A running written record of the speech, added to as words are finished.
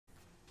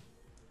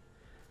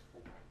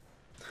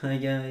Hi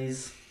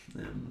guys,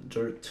 I'm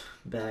Dirt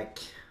back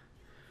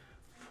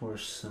for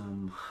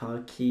some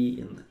hockey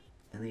in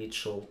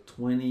NHL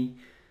 20.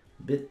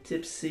 Bit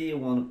tipsy, I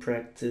want to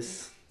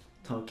practice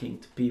talking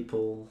to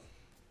people,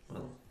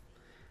 well,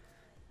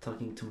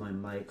 talking to my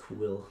mic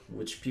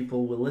which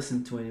people will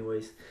listen to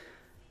anyways,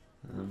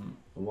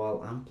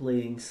 while I'm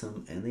playing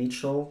some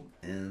NHL.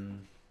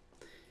 And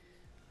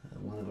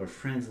one of our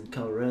friends in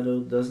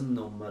Colorado doesn't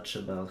know much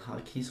about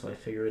hockey, so I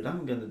figured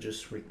I'm gonna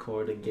just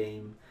record a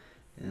game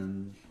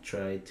and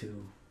try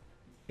to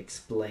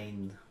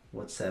explain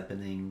what's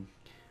happening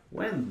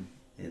when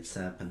it's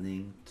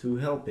happening to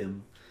help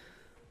him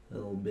a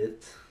little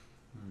bit.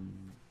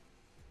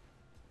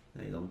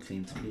 I don't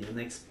claim to be an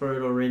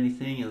expert or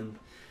anything, and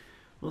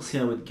we'll see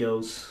how it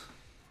goes.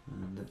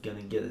 I'm not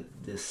gonna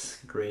get this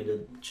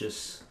graded,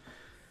 just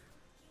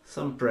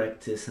some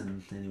practice,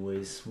 and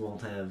anyways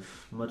won't have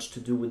much to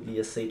do with the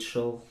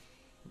SHL,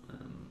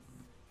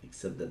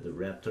 except that the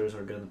Raptors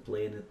are gonna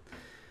play in it,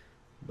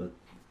 but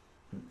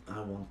I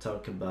won't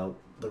talk about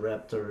the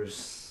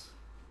Raptors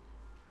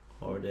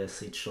or the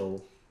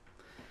SHL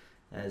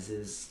as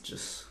is,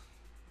 just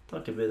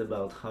talk a bit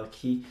about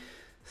hockey.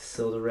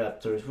 So the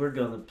Raptors, we're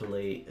gonna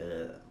play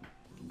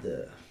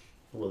the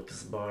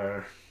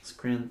Wilkes-Barre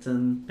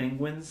Scranton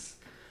Penguins.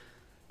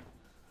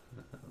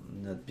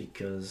 Not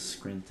because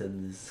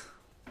Scranton is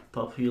a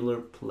popular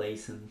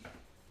place in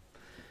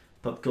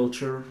pop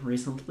culture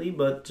recently,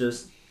 but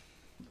just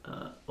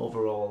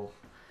overall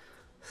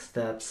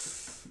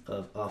stats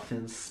of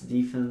offense,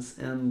 defense,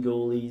 and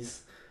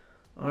goalies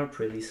are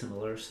pretty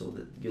similar, so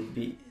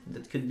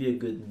that could be a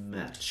good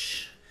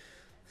match.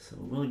 So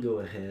we'll go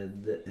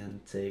ahead and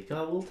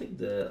we'll take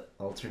the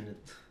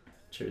alternate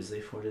jersey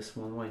for this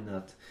one. Why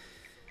not?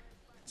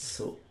 It's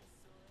so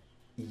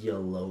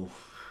yellow.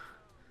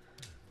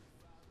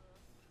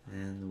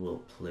 And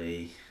we'll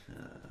play.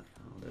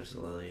 There's a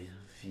lot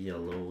of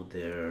yellow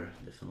there.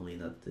 Definitely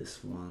not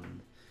this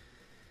one.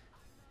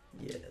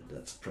 Yeah,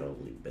 that's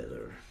probably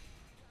better.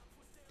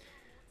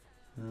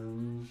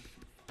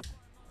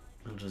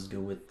 I'll just go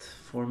with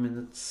 4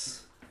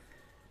 minutes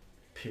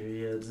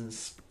periods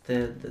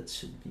instead. That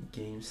should be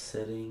game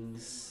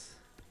settings.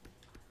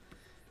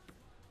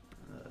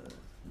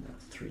 No,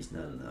 3's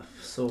not enough.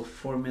 So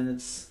 4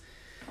 minutes.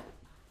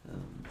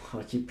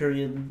 Hockey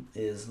period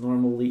is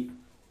normally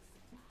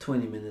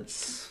 20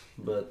 minutes,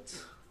 but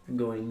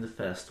going the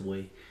fast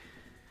way.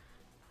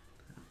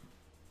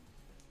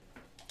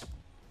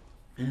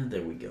 And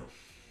there we go.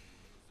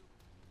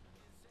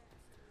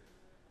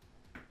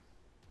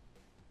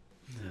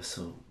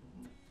 So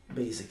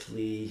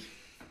basically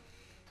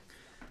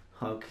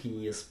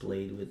hockey is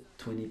played with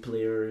 20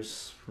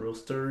 players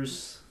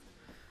rosters,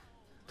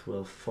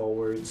 12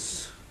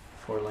 forwards,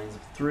 4 lines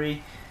of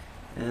 3,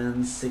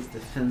 and 6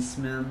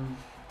 defensemen,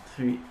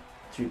 3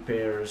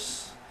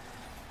 pairs,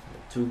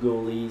 2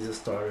 goalies, a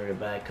starter, a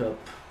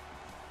backup.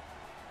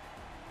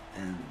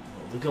 And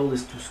the goal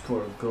is to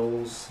score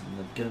goals. I'm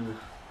not gonna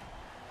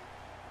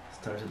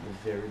start at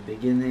the very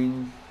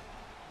beginning,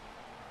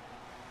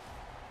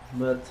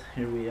 but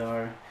here we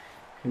are.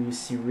 Here you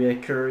see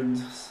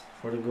records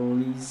for the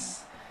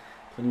goalies: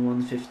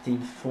 21, 15,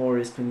 4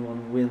 is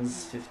 21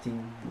 wins,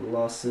 15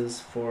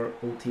 losses, 4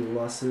 OT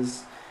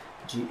losses.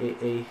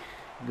 GAA,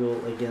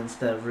 goal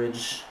against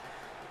average,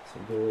 so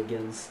goal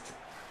against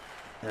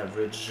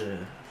average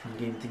from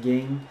game to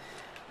game.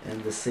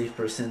 And the save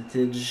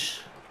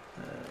percentage,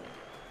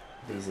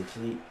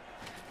 basically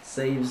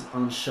saves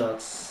on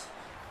shots.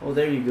 Oh,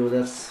 there you go,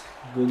 that's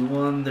a good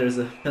one. There's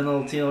a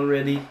penalty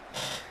already.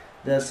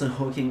 That's a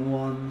hooking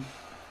one.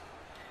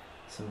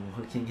 So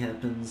hooking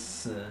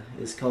happens,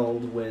 is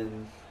called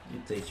when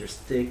you take your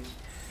stick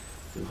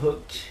to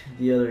hook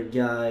the other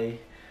guy,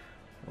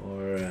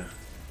 or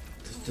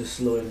to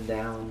slow him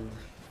down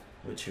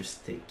with your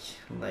stick,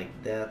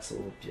 like that.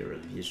 So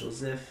Pierre-Olivier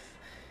Joseph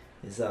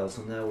is out.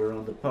 So now we're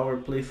on the power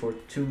play for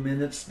 2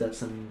 minutes.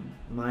 That's a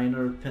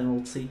minor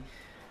penalty,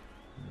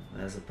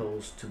 as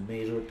opposed to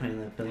major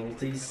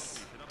penalties.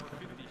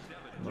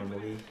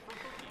 Normally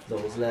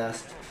those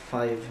last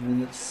 5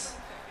 minutes.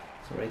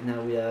 So right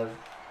now we have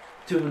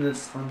 2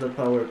 minutes on the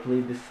power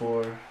play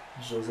before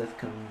Joseph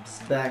comes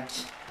back.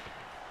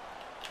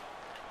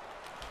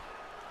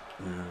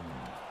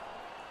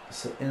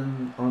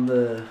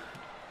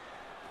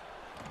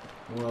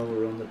 While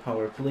we're on the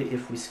power play,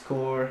 if we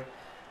score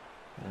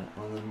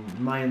on a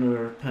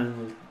minor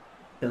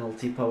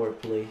penalty power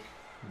play,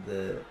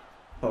 the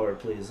power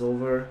play is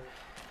over.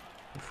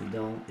 If we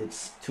don't,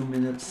 it's 2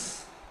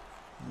 minutes.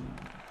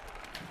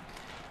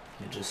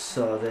 You just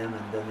saw them,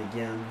 and then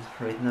again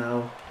right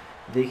now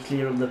they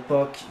cleared the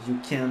puck. You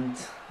can't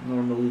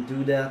normally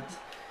do that.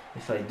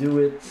 If I do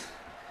it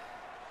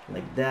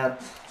like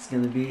that, it's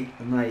gonna be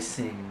an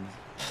icing.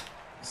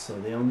 So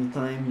the only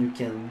time you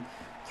can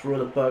throw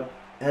the puck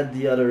at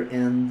the other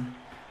end,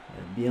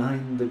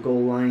 behind the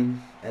goal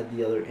line at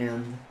the other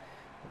end,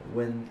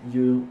 when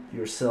you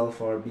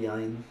yourself are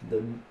behind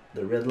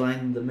the red line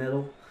in the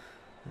middle,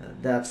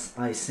 that's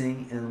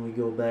icing. And we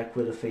go back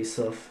with a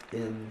face-off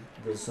in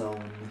the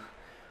zone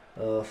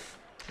of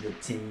the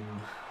team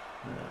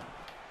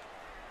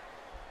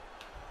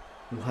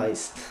who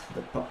heist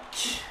the puck.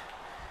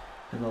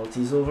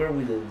 Penalty's over,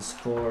 we didn't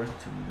score,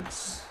 2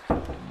 minutes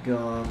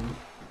gone.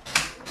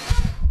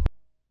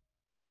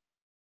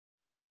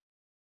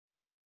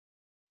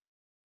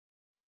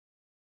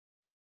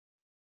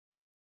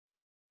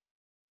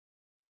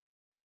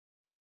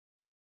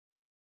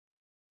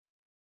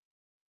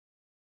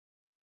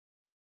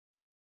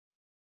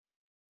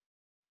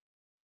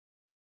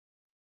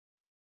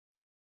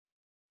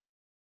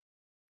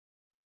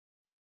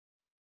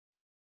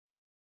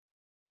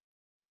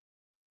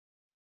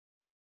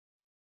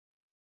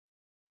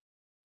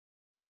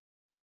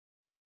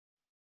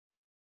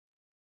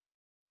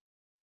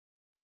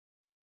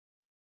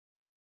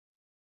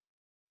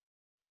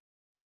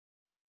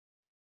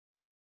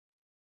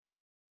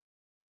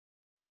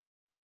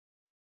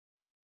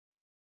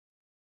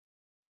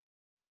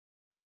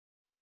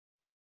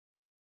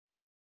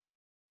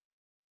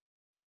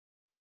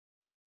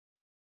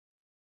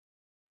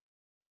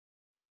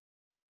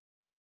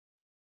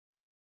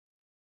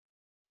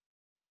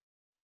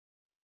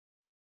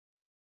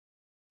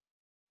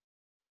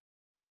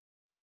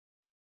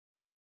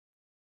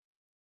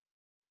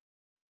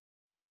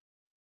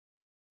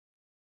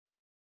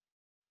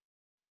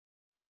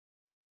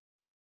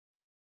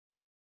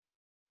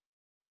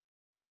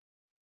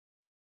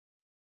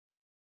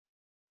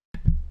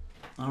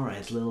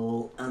 Alright,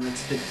 little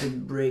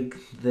unexpected break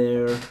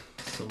there.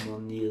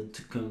 Someone needed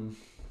to come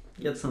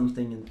get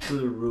something into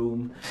the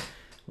room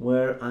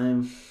where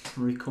I'm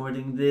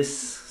recording this.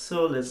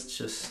 So let's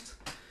just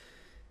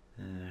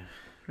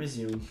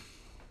resume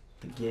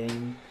the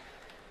game.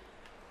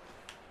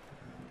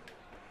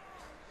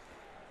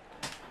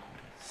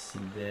 See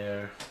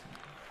there.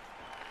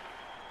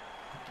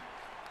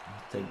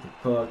 Take the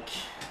puck.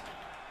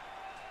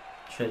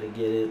 Try to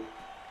get it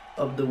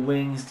up the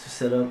wings to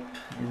set up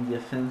in the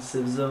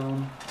offensive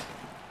zone.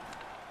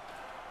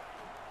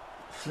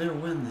 Flair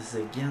Wind is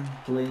again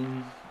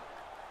playing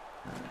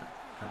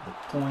at the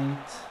point.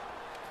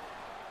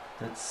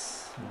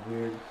 That's a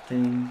weird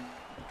thing.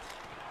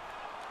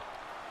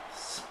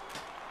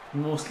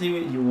 Mostly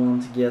you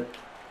want to get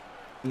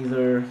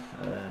either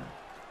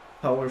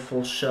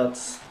powerful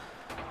shots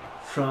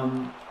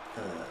from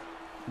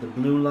the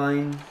blue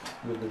line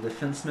with the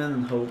defenseman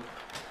and hope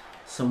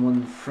someone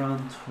in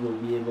front will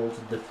be able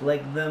to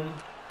deflect them.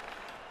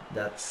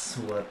 That's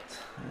what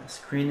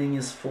screening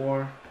is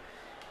for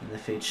in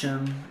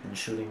FHM and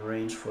shooting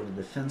range for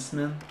the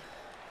defenseman.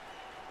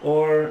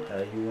 Or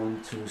you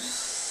want to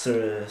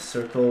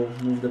circle,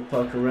 move the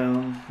puck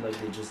around like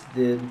they just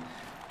did,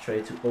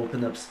 try to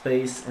open up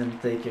space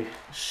and take a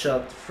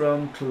shot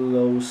from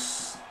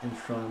close in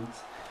front,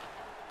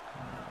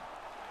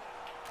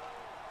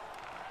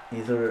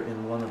 either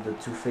in one of the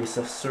two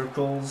face-off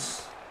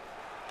circles,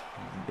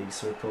 big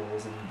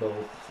circles in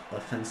both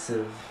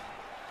offensive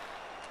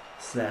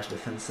 /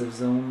 defensive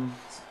zones,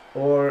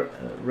 or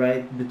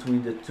right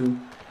between the two.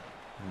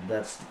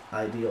 That's the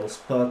ideal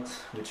spot,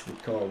 which we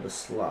call the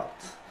slot.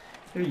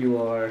 Here you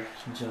are,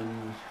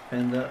 Johnny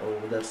Panda.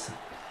 Oh, that's a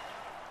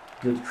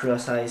good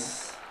cross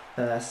ice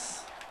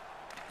pass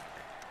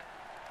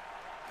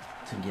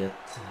to get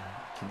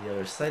to the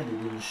other side. They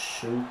didn't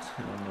shoot,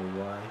 I don't know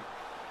why.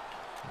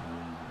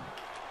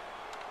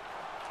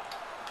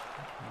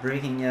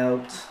 Breaking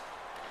out is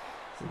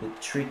a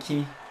bit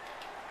tricky.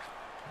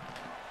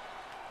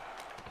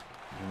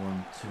 You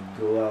want to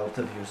go out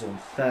of your zone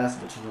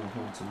fast, but you don't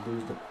want to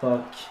lose the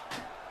puck.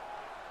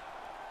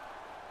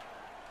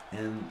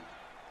 And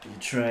you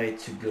try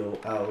to go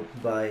out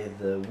by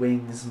the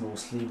wings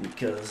mostly,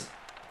 because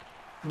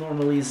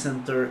normally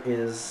center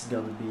is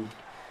gonna be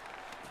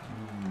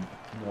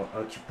more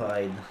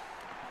occupied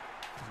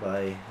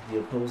by the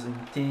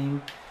opposing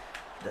team.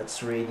 That's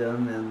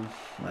Raiden, and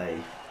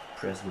I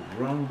pressed the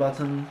wrong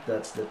button.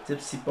 That's the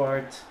tipsy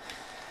part.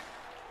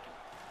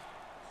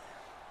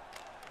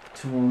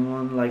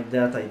 2-on-1 like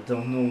that, I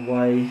don't know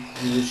why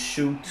you would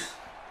shoot.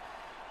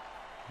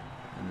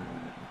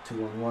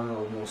 2-on-1,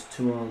 almost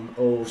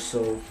 2-on-0,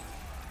 so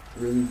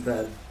really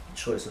bad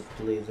choice of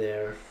play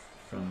there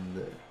from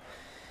the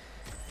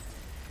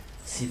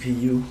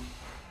CPU.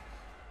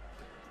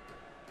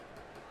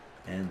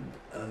 And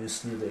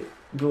obviously the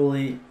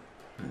goalie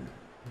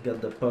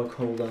got the puck,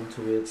 hold on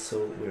to it,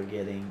 so we're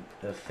getting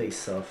a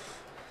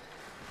face-off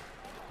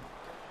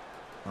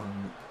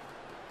on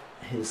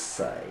his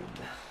side.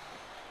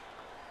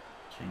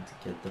 Trying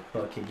to get the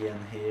puck again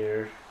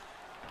here.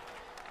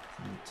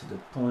 To the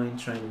point,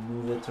 trying to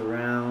move it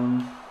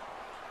around.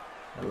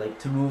 I like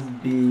to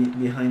move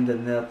behind the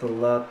net a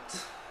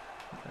lot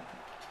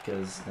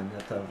because the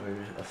net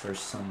offers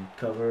some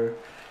cover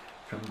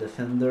from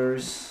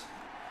defenders.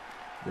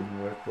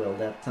 Didn't work well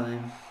that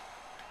time.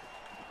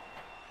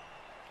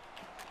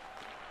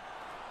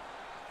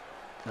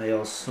 I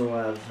also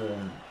have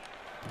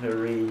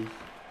very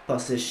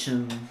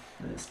position,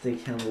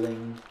 stick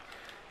handling,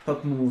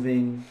 puck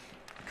moving,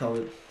 call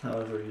it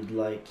however you'd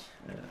like,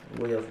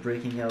 way of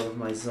breaking out of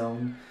my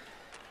zone.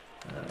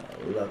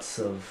 Lots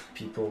of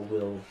people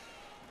will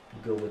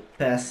go with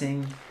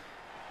passing,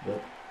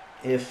 but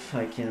if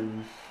I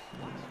can,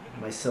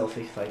 myself,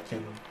 if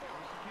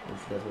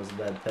that was a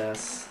bad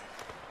pass,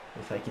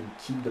 if I can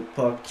keep the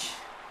puck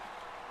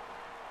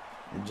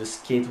and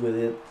just skate with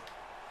it,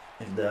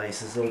 if the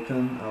ice is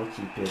open, I'll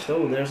keep it.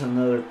 Oh, there's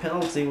another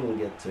penalty, we'll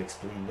get to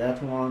explain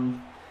that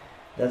one.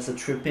 That's a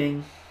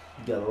tripping,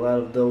 got a lot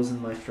of those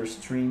in my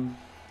first stream.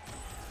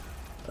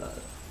 It's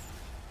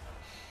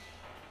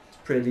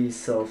pretty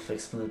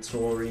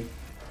self-explanatory.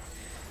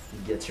 You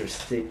get your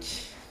stick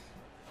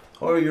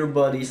or your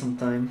body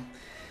sometime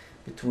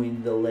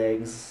between the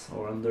legs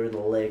or under the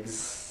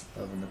legs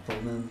of an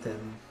opponent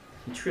and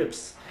he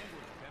trips.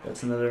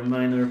 That's another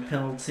minor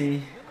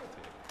penalty.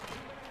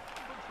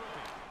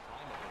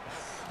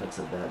 That's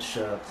a bad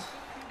shot.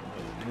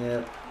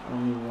 Net.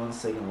 Only 1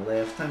 second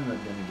left. I'm not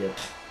gonna get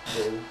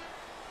goal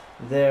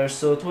there.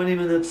 So 20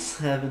 minutes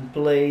haven't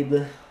played.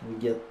 We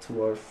get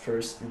to our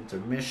first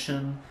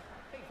intermission.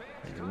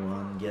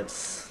 Everyone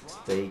gets to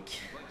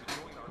take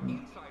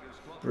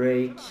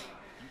break.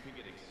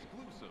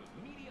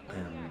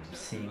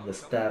 Seeing the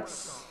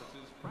stats,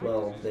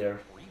 well, they're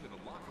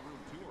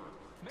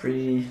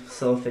pretty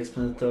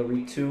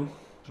self-explanatory too.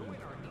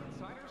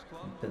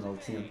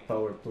 Penalty and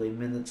power play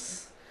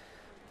minutes.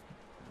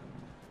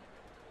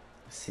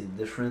 See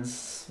the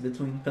difference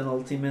between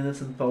penalty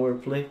minutes and power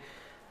play.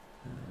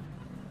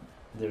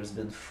 There's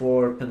been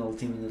 4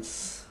 penalty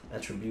minutes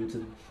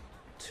attributed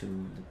to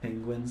the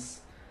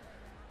Penguins,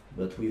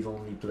 but we've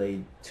only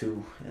played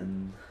 2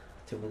 and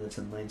 2 minutes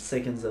and 9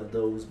 seconds of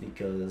those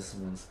because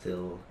one's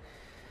still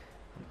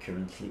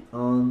currently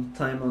on.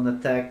 Time on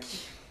attack,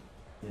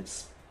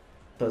 it's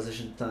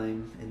position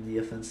time in the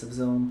offensive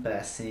zone,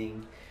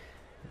 passing.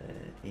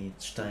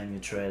 Each time you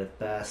try to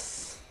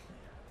pass,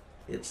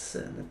 it's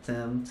an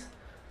attempt.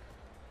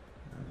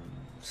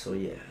 So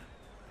yeah,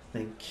 I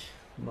think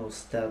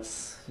most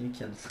stats you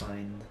can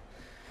find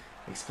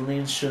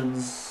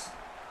explanations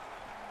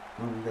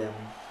on them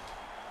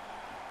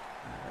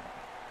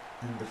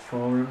in the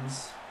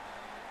forums.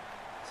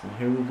 So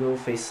here we go,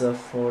 face off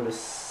for the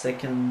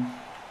second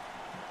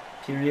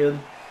period.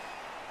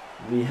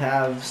 We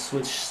have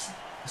switched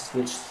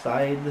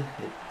side.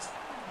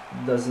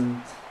 It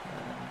doesn't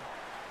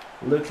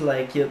look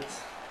like it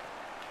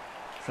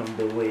from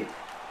the way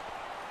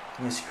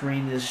my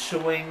screen is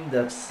showing.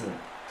 That's a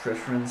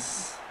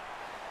preference,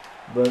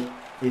 but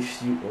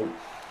if you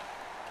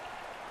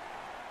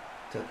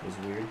that was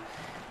weird.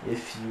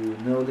 If you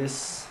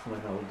notice, when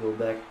I'll go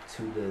back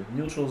to the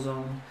neutral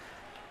zone,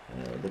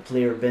 the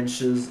player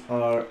benches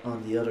are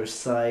on the other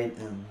side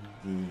and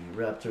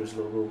the Raptors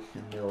logo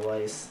in middle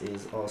ice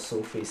is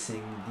also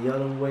facing the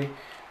other way.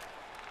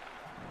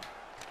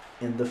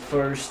 In the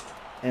first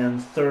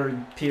and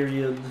third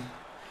period,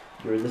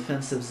 your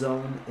defensive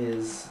zone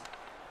is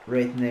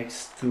right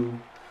next to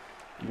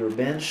your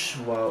bench,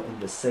 while in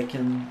the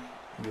second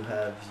you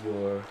have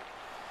your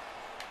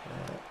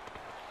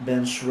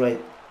bench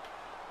right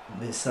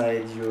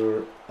beside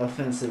your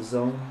offensive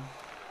zone.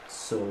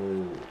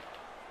 So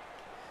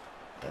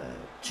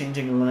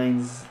changing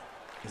lines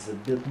is a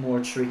bit more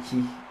tricky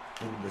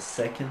in the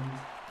second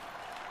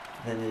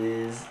than it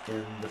is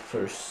in the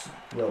first,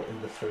 well,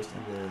 in the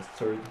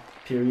third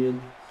period,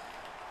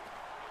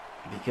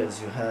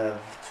 because you have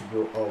to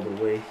go all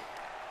the way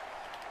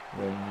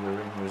when you're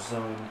in your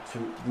zone to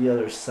the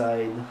other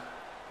side.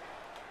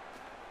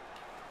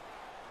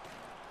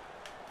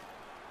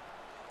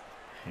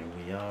 Here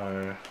we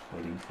are,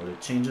 waiting for the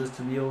changes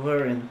to be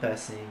over and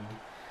passing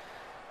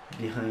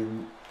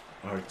behind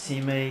our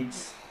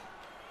teammates.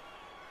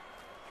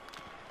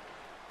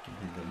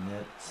 Behind the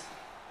net.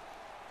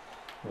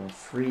 Won't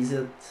freeze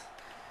it.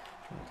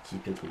 Won't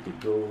keep it with the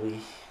goalie.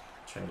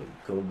 Try to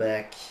go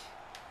back.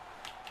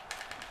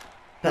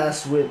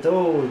 Pass with,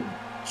 oh,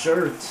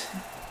 jerk.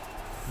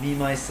 Me,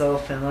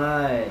 myself, and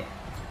I.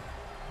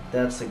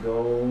 That's a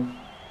goal.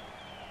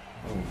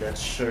 Oh, that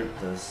shirt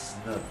does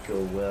not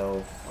go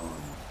well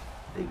on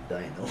Big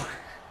Dino.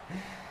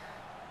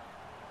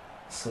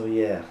 So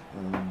yeah,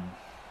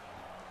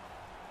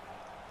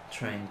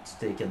 trying to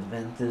take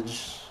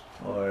advantage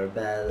or a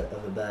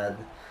bad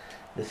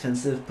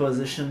defensive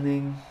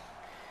positioning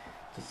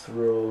to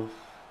throw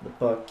the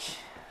puck,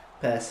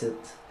 pass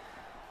it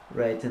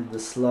right in the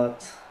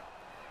slot,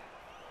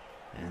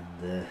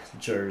 and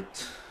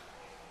Jert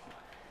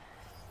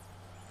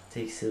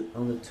takes it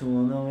on the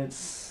 2-0.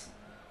 It's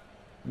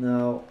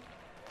now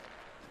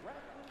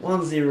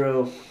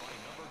 1-0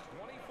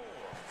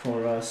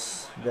 for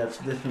us. That's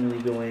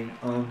definitely going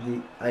on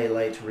the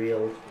highlight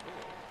reel.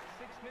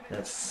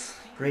 That's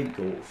great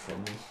goal for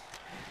me.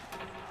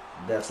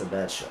 That's a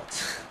bad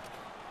shot.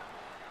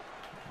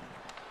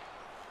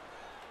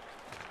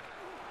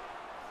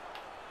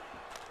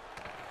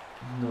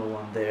 No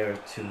one there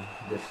to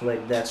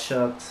deflect that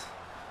shot,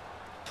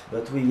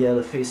 but we get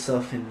a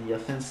face-off in the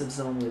offensive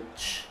zone,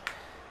 which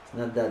is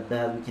not that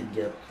bad. We can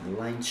get the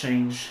line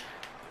change,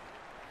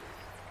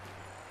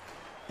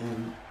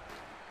 and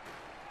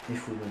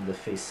if we win the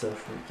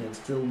face-off, we can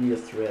still be a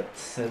threat.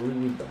 Sadly,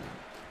 we don't.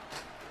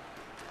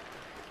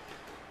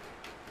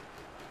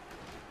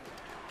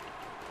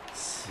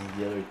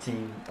 see the other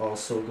team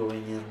also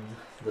going in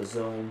the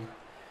zone.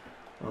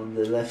 On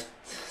the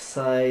left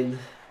side,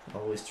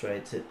 always try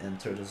to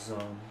enter the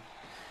zone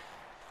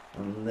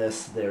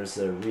unless there's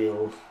a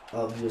real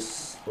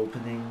obvious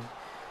opening.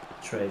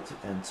 Try to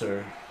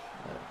enter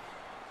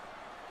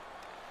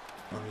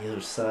on the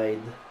other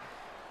side.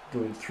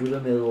 Going through the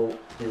middle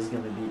is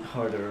going to be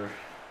harder.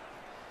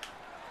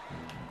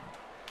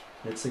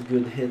 That's a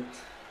good hit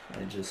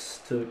I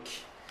just took.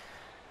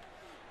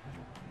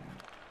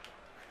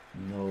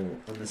 No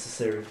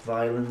unnecessary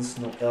violence,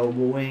 no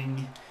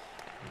elbowing,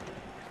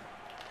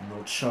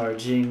 no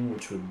charging,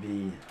 which would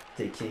be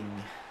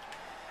taking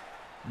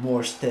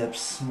more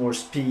steps, more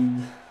speed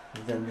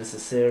than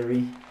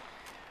necessary,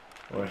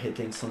 or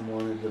hitting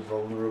someone in the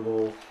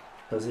vulnerable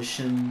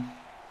position.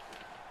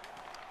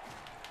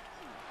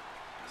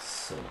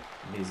 So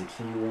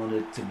basically you want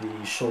it to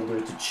be shoulder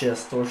to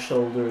chest or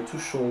shoulder to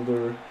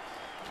shoulder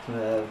to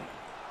have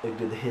a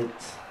good hit.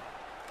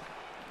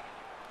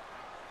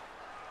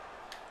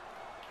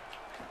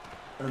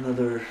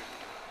 Another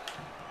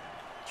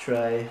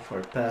try for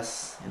a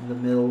pass in the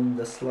middle in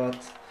the slot.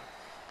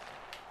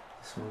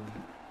 This one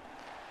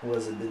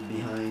was a bit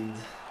behind.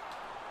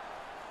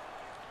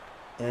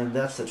 And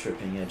that's the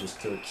tripping I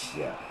just took,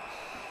 yeah.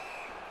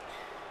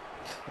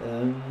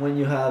 When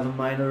you have a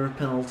minor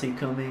penalty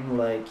coming,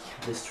 like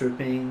this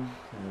tripping,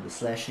 the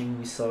slashing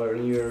we saw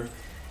earlier,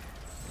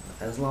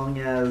 as long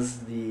as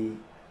the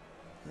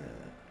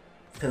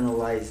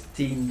penalized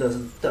team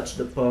doesn't touch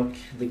the puck,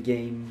 the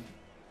game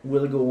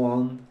will go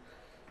on.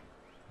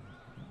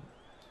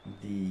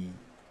 The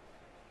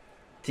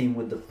team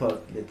with the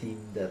puck, the team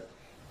that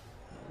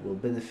will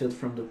benefit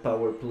from the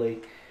power play,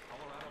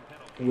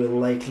 will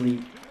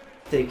likely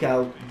take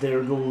out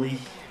their goalie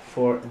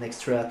for an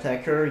extra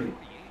attacker. You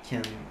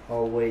can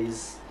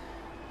always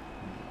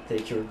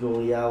take your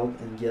goalie out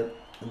and get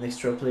an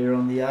extra player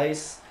on the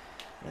ice.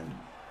 And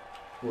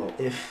well,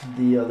 if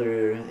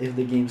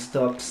the game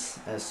stops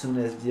as soon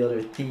as the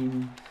other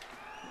team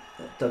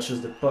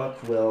touches the puck,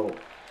 well,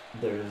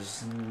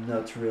 there's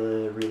not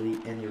really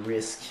any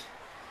risk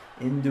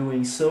in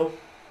doing so.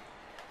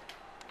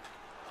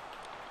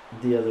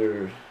 The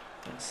other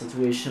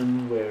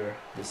situation where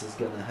this is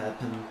gonna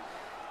happen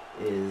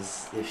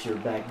is if you're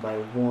back by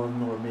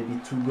 1 or maybe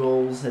 2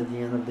 goals at the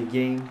end of the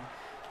game,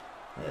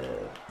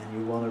 and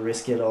you want to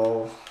risk it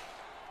all.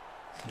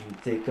 You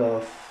take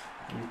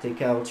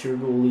out your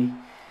goalie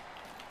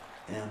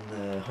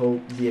and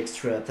hope the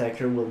extra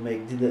attacker will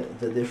make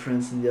the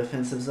difference in the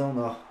offensive zone.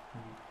 Oh,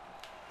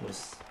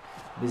 was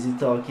busy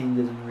talking,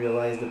 didn't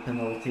realize the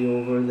penalty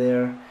over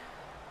there.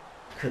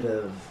 Could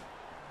have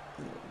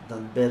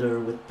done better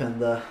with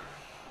Panda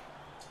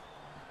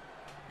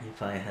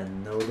if I had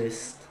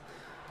noticed.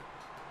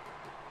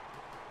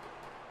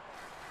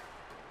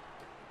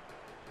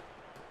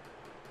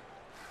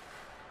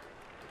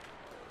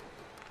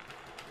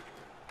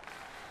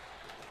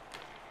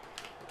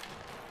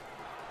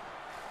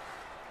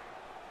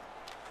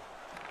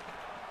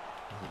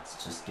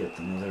 Let's just get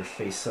another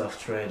face-off,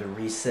 try to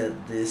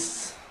reset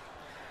this.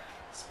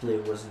 This play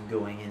wasn't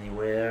going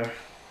anywhere.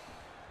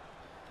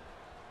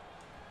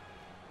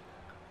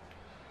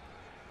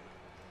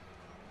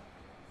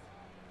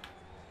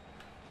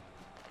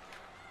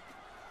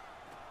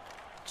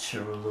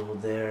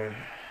 Chirolo there,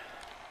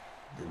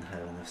 didn't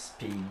have enough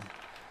speed.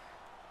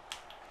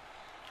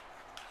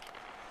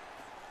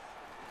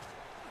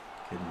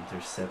 Good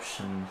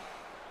interception.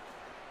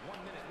 1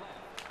 minute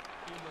left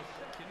in the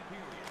second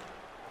period.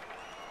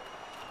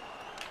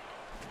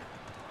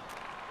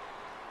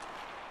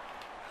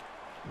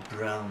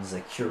 Brown's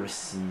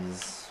accuracy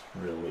is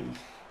really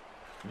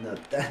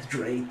not that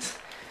great,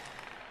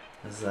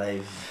 as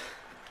I've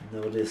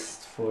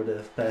noticed for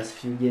the past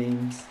few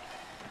games.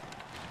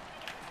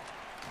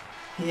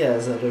 He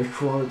has other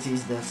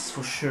qualities, that's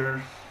for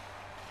sure.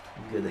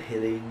 Good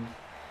hitting,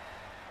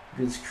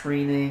 good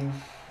screening.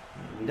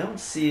 We don't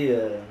see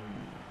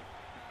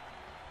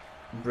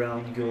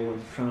Brown go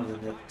in front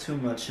of the net too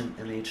much in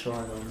NHL.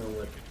 I don't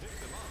know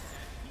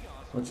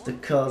what's the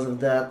cause of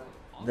that.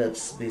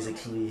 That's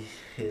basically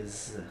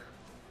his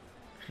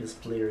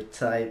player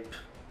type.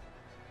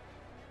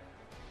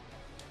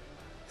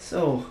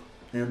 So,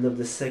 end of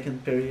the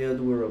second period,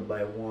 we're up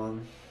by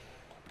 1.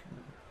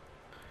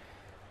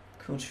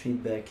 Coach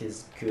feedback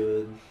is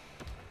good.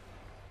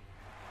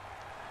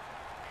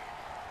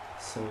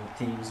 So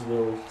teams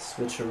will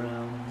switch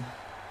around.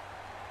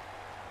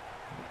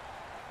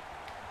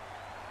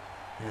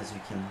 As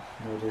you can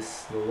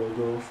notice, the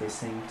logo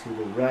facing to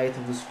the right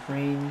of the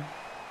screen.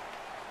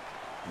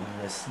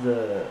 Unless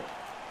the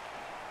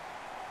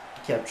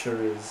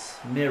capture is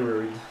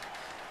mirrored,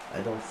 I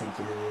don't think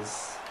it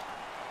is.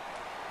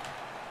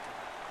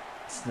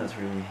 It's not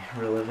really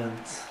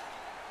relevant.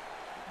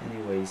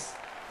 Anyways,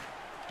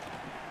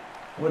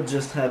 what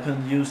just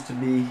happened used to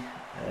be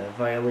a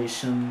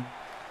violation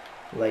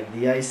like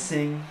the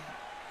icing,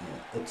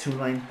 a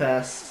 2-line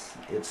pass.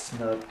 It's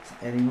not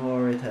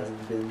anymore. It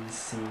hasn't been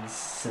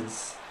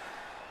since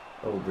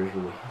oh,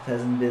 breakaway. It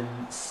hasn't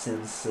been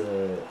since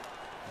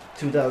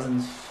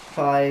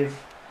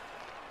 2005,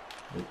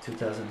 The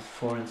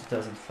 2004 and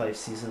 2005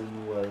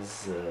 season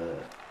was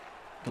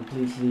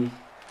completely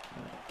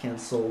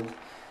cancelled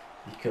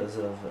because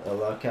of a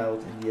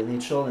lockout in the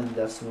NHL, and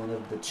that's one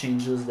of the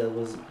changes that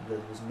was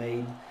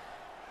made.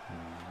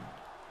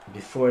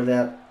 Before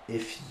that,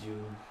 if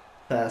you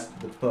passed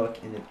the puck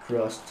and it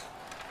crossed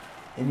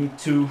any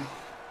two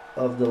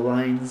of the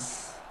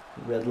lines,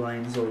 red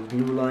lines or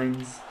blue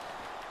lines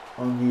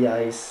on the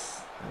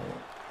ice,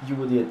 you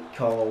would get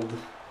called.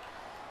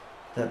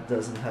 That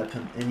doesn't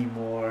happen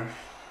anymore,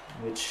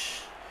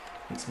 which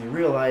makes me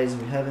realize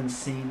we haven't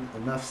seen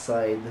an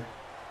offside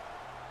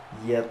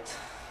yet.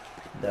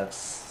 That's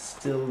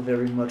still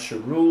very much a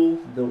rule,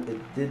 though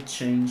it did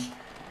change.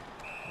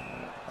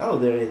 Oh,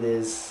 there it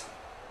is.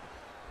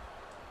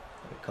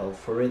 I called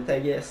for it, I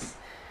guess.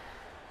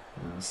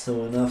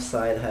 So an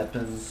offside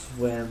happens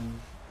when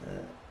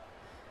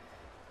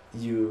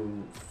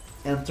you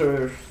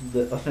enter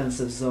the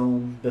offensive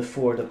zone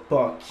before the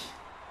puck,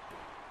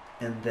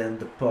 and then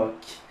the puck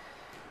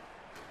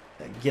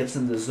gets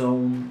in the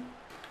zone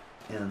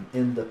and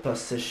in the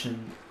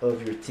possession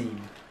of your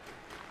team.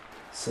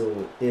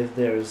 So if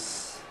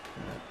there's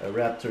a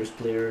Raptors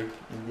player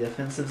in the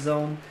offensive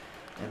zone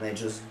and I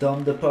just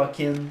dump the puck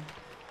in,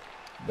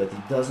 but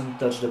he doesn't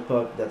touch the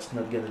puck, that's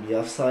not going to be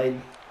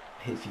offside.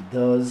 If he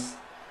does,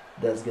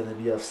 that's going to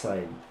be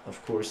offside.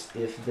 Of course,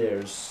 if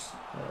there's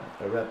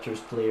a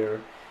Raptors player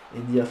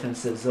in the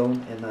offensive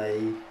zone and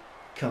I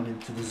come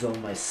into the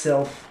zone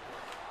myself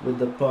with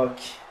the puck,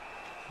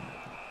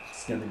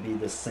 it's going to be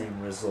the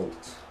same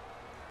result.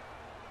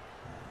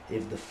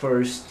 If the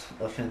first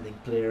offending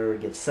player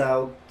gets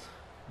out,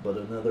 but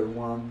another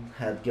one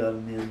had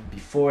gotten in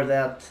before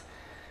that,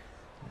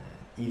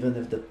 even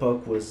if the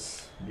puck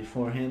was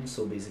before him,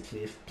 so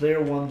basically if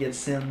player 1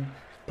 gets in,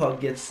 puck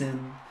gets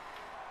in,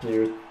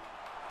 player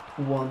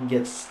 2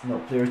 gets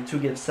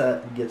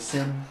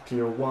in,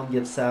 player 1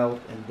 gets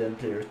out, and then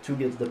player 2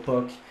 gets the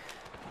puck,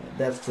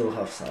 that's still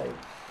offside,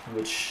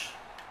 which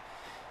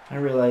I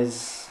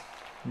realize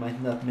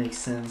might not make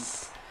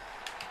sense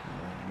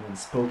when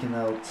spoken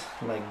out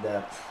like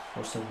that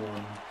for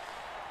someone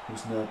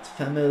who's not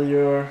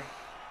familiar,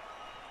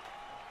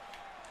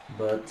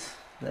 but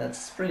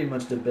that's pretty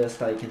much the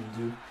best I can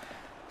do.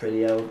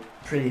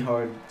 Pretty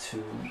hard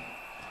to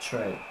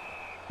try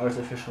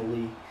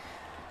artificially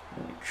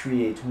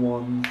create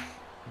one,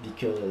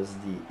 because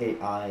the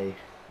AI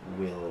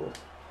will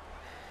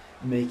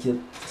make it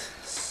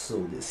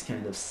so this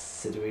kind of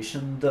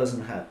situation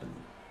doesn't happen.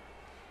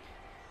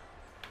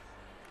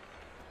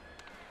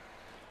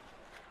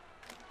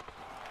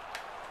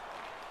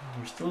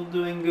 We're still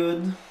doing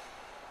good.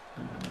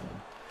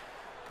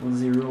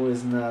 1-0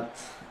 is not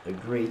a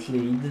great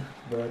lead,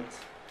 but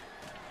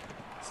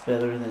it's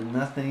better than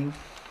nothing.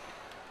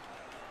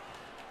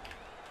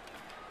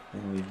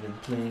 And we've been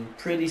playing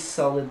pretty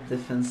solid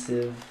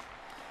defensive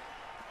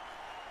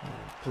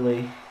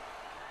play.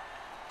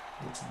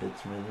 It's a bit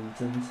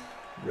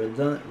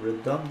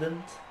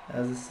redundant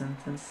as a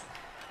sentence.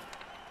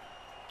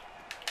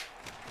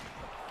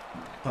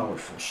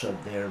 Powerful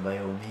shot there by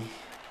Omi.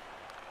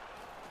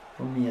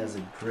 Omi has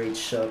a great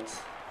shot,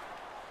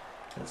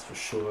 that's for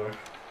sure.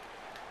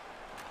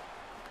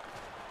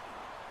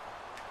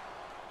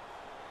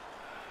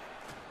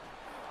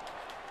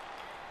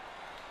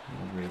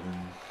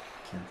 Raven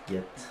can't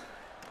get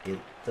it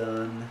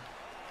done.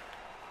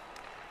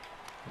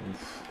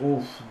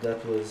 Oof,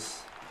 that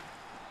was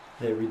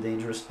very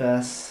dangerous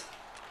pass.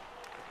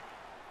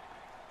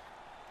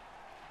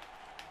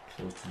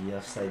 Close to the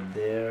offside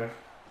there.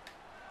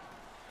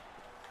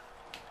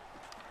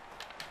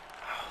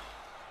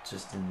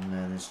 Just didn't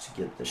manage to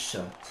get the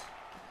shot.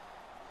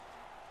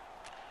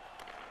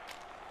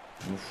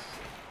 Oof.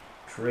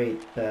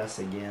 Great pass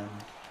again.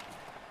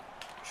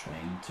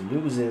 Trying to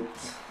lose it.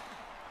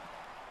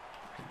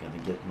 They're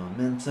gonna get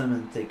momentum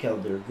and take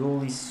out their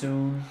goalie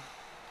soon.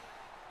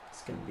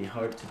 It's gonna be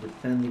hard to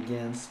defend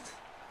against.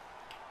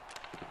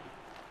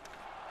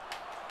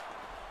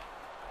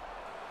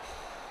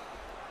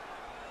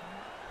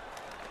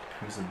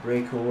 Here's a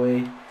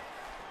breakaway.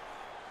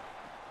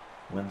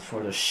 Went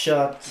for the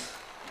shot.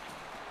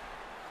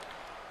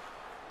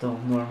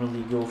 Don't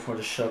normally go for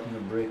the shot in the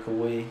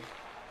breakaway.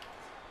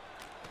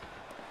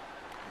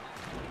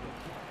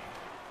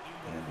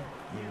 And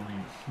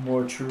even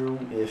more true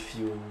if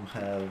you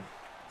have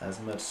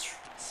as much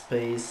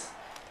space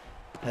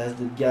as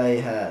the guy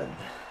had.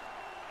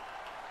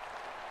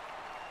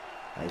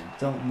 I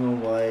don't know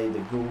why the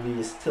goalie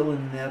is still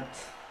in net.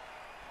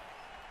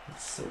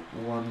 It's a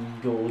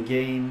 1-goal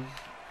game.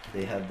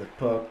 They had the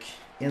puck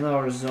in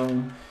our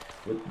zone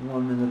with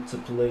 1 minute to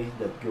play.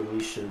 That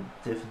goalie should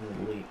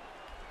definitely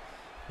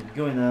be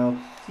going out.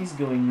 He's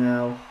going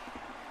now.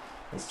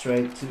 Let's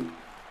try to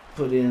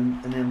put in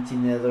an empty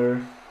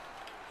netter.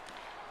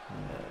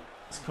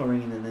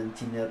 Scoring in an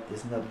empty net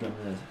is not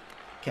gonna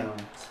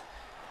count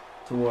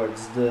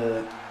towards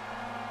the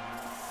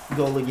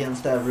goal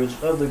against average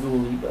of the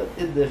goalie, but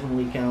it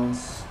definitely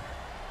counts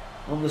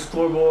on the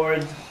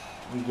scoreboard.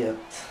 We get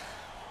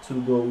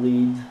 2-goal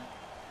lead.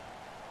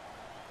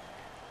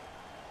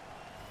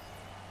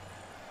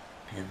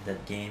 And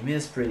that game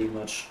is pretty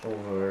much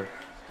over.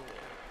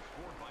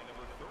 Scored by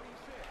number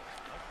 36,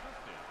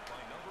 assisted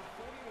by number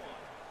 41,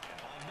 and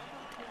by number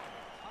 20,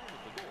 time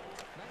at the goal,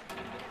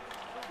 19 minutes,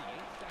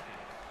 38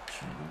 seconds.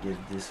 Trying to get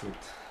this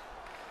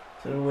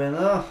to the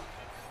winner.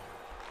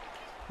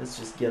 Let's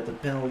just get the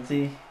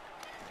penalty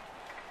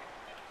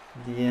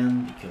at the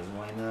end, because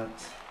why not?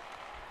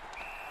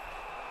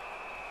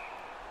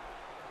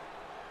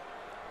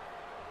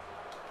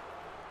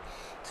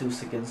 Two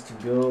seconds to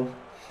go.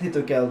 They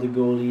took out the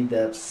goalie.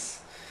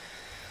 That's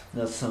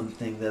not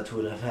something that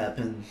would have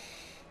happened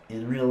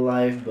in real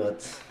life,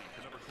 but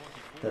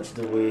that's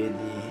the way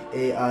the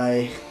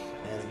AI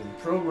has been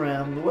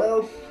programmed.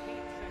 Well,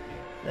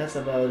 that's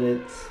about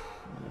it.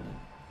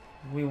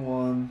 We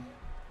won.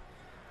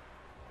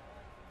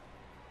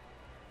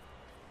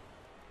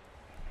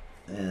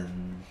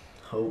 And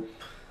hope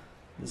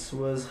this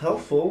was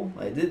helpful.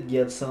 I did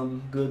get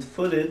some good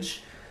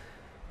footage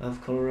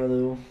of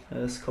Colorado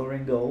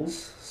scoring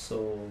goals,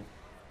 so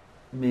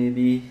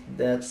maybe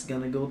that's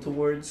gonna go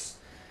towards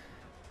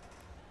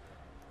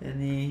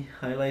any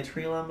highlight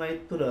reel I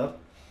might put up,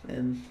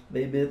 and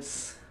maybe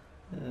it's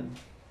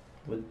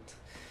with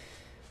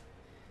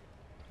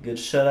good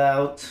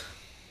shutout.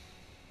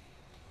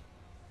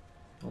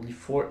 Only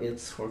 4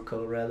 hits for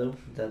Colorado.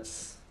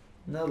 That's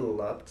not a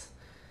lot.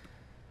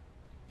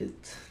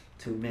 Bit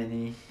too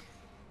many.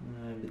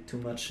 A bit too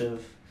much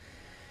of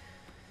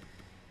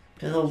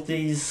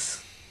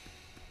penalties.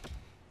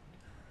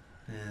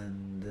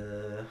 And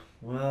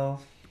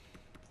well,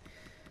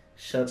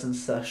 shots and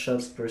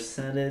shots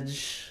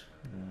percentage.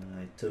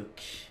 I took,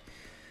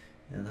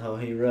 and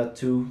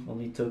Hahiratu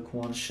only took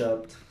 1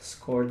 shot,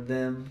 scored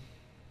them.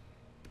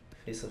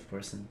 Face-off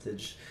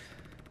percentage.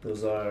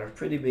 Those are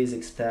pretty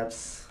basic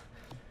stats.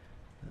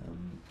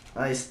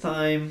 Ice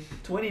time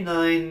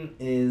 29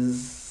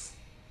 is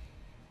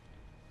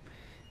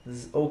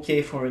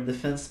okay for a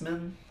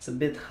defenseman. It's a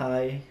bit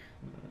high.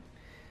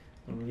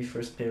 Normally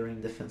first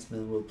pairing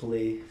defenseman will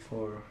play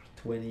for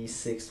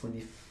 26,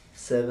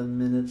 27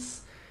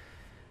 minutes,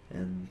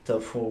 and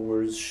top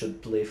forwards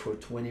should play for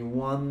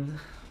 21,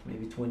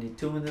 maybe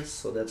 22 minutes,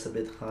 so that's a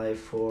bit high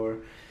for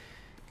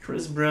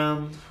Chris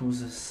Brown,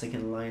 who's a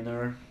second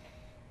liner.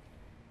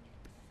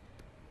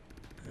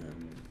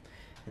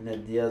 And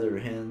at the other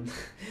hand,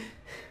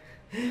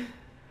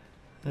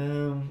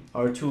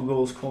 our 2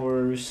 goal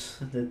scorers,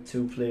 the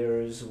 2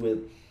 players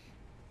with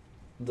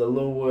the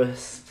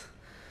lowest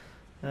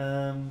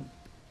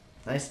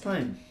ice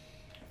time.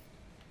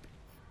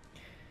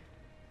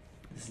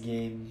 This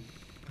game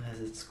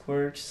has its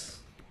quirks.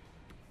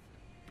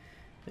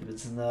 If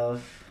it's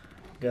enough,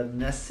 got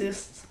an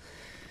assist.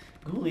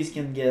 Goalies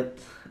can get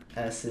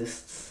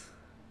assists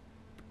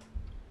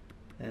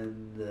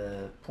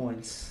and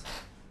points.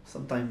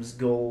 Sometimes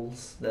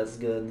goals. That's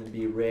gonna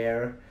be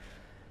rare.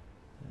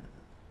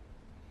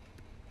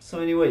 So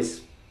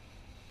anyways,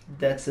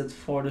 that's it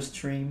for the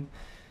stream.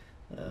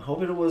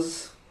 Hope it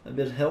was a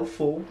bit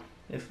helpful.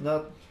 If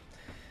not,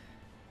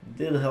 it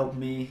did help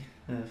me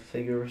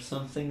figure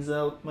some things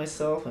out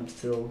myself. I'm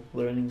still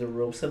learning the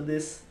ropes of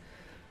this.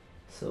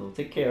 So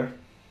take care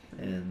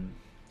and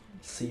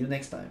see you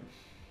next time.